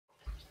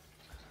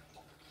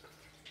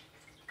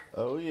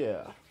Oh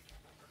yeah.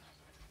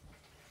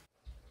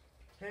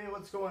 Hey,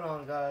 what's going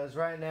on, guys?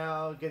 Right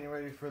now, getting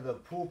ready for the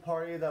pool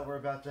party that we're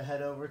about to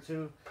head over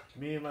to.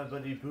 Me and my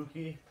buddy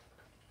Bukky.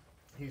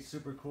 He's a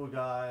super cool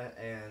guy,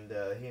 and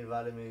he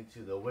invited me to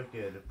the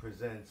Wicked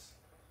Presents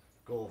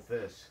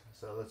Goldfish.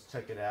 So let's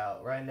check it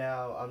out. Right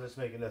now, I'm just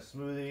making a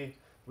smoothie.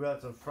 We have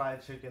some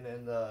fried chicken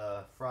in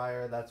the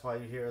fryer. That's why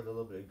you hear a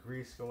little bit of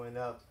grease going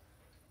up.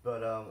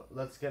 But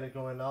let's get it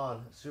going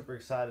on. Super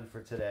excited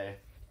for today.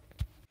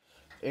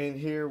 And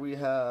here we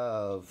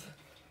have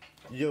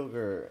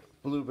yogurt,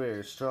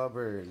 blueberries,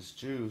 strawberries,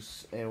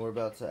 juice, and we're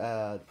about to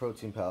add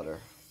protein powder.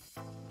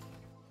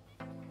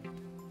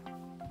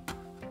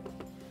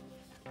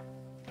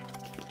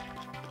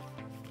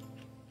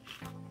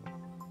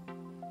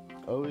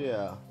 Oh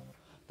yeah,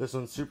 this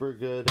one's super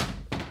good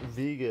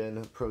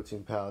vegan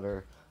protein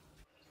powder.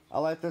 I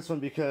like this one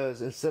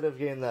because instead of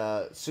getting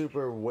that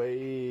super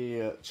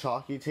whey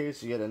chalky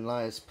taste, you get a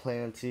nice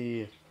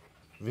planty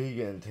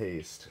vegan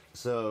taste.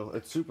 So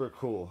it's super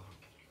cool.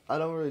 I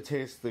don't really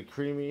taste the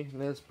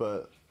creaminess,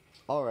 but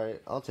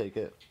alright, I'll take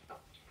it.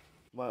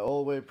 My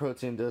old whey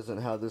protein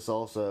doesn't have this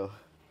also.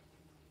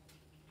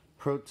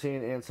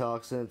 Protein,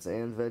 antioxidants,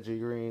 and veggie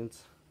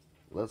greens.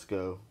 Let's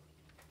go.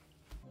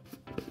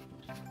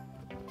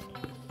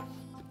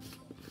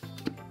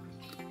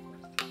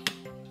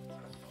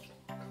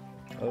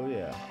 Oh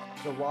yeah.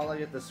 So while I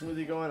get the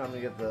smoothie going, I'm gonna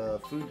get the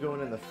food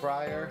going in the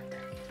fryer.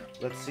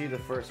 Let's see the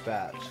first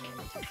batch.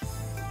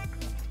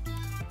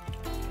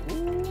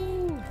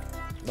 Ooh,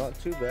 not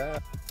too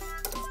bad.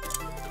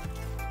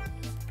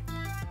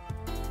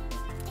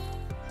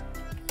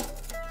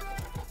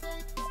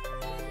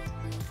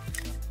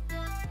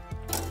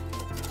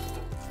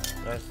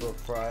 Nice little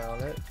fry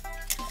on it.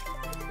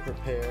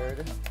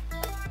 Prepared.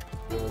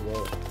 Give it a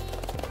little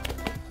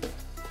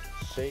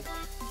shake.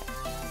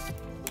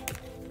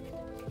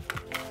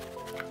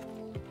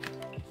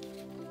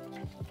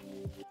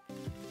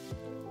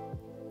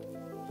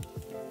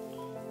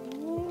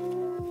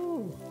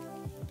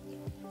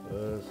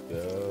 Let's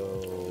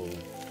go.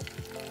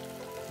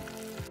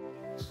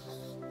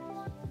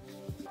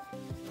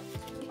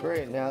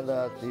 Great, now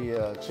that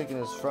the chicken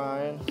is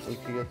frying, we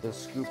can get this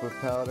scoop of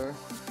powder.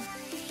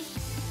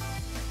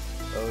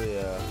 Oh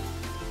yeah.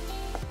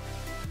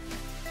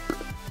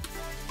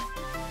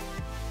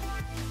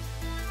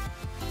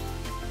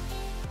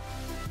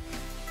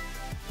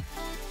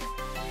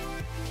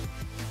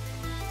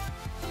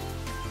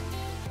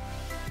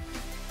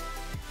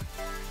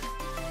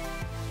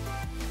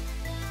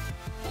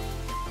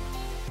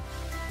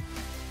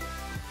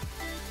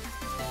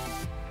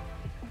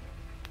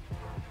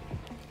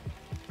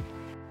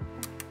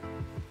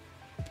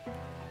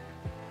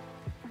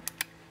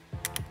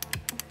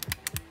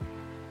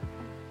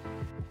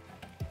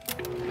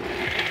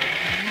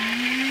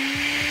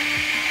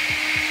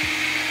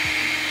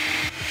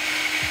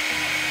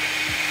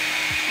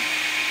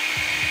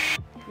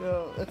 You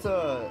know, it's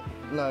a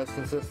nice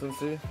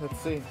consistency. Let's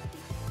see.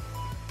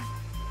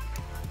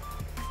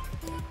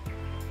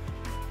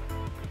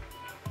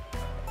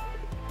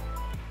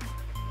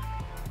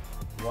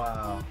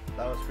 Wow,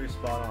 that was pretty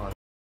spot on.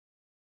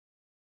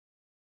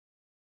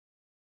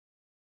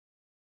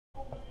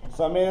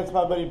 So I made it to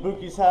my buddy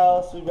Bukky's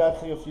house. We're about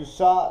to take a few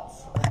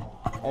shots,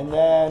 and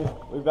then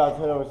we're about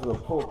to head over to the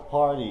pool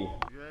party.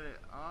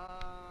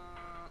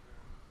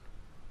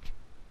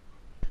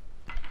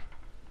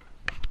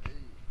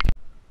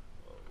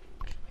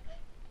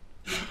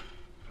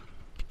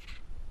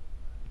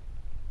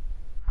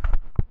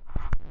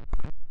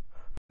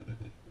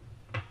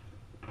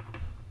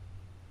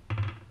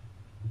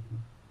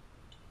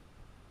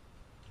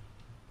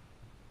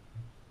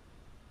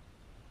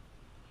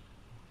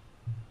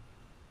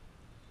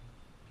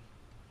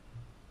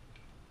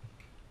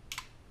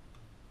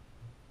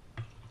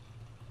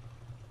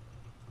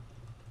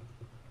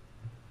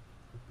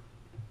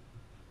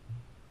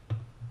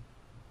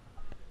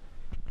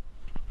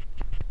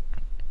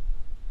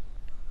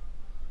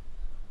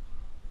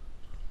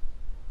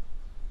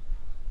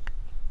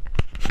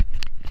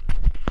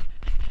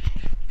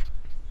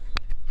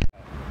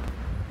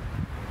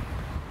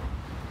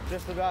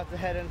 Just about to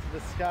head into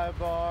the sky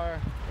bar.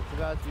 It's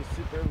about to be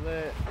super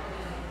lit.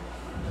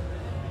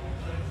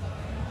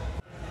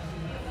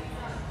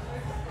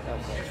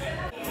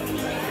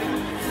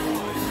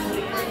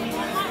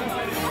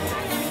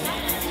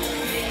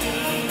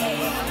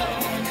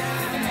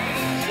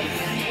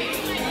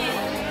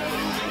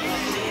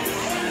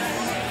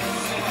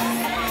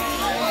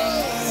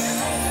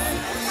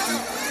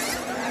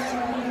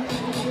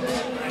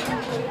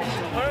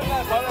 Where's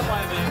that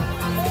butterfly thing?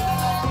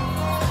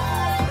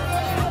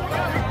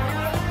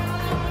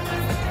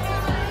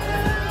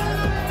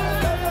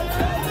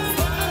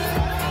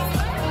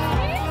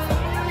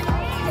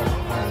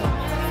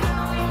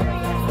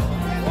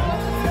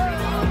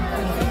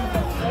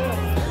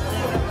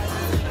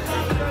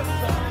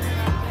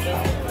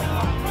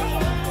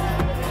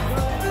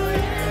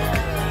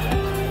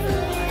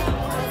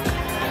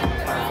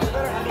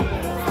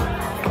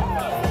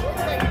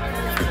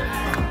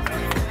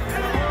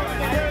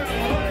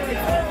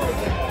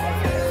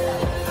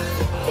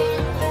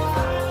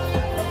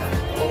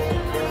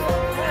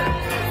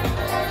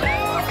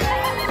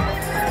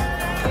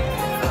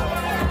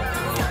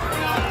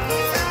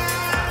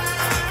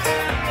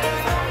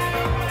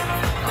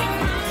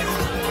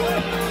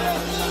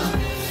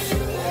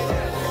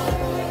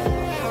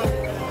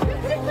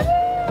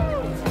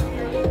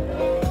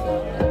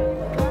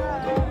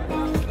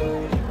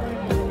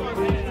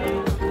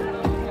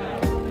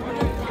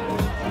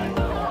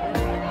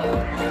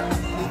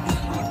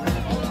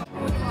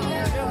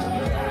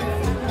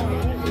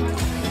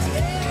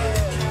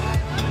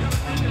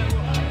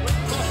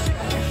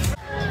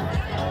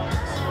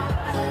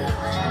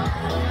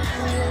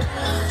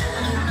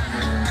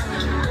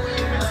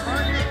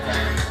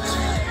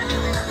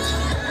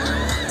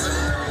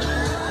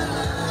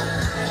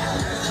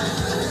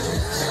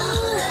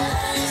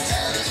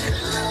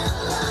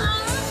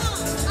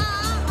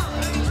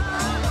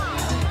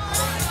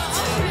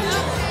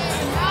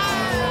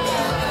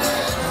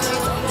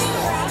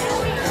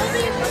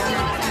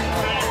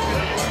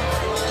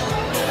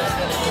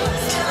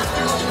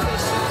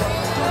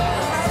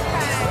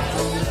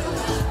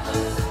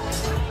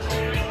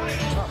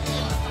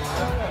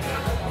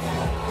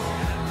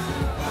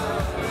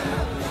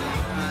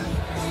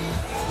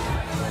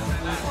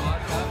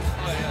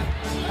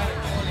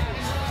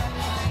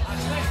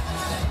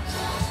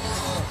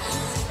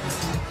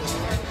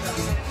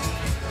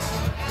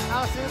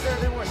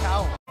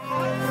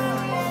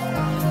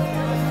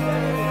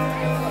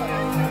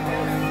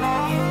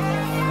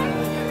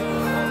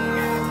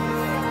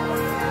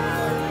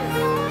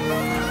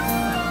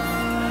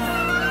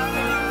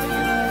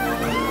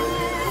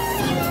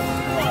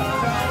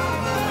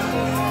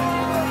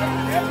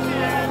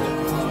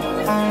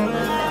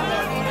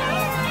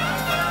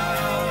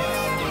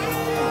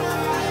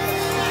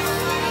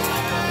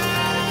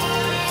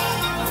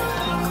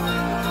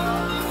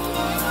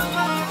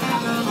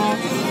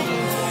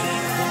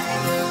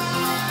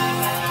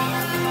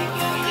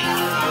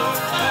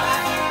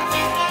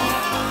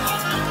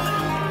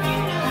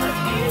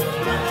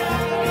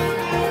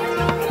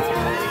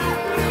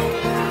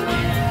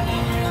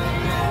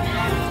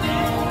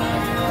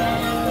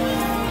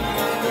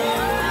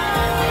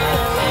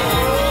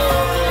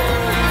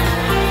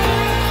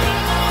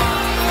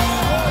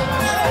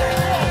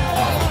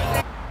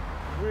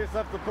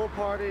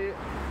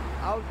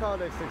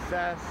 call it a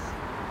success.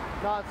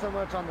 Not so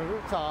much on the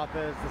rooftop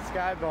as the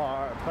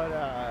skybar,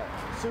 but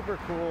super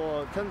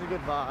cool, tons of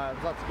good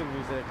vibes, lots of good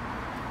music.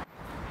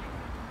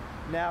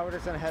 Now we're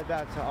just gonna head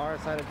back to our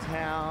side of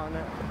town.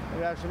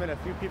 We actually met a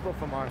few people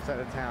from our side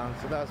of town,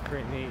 so that was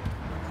pretty neat.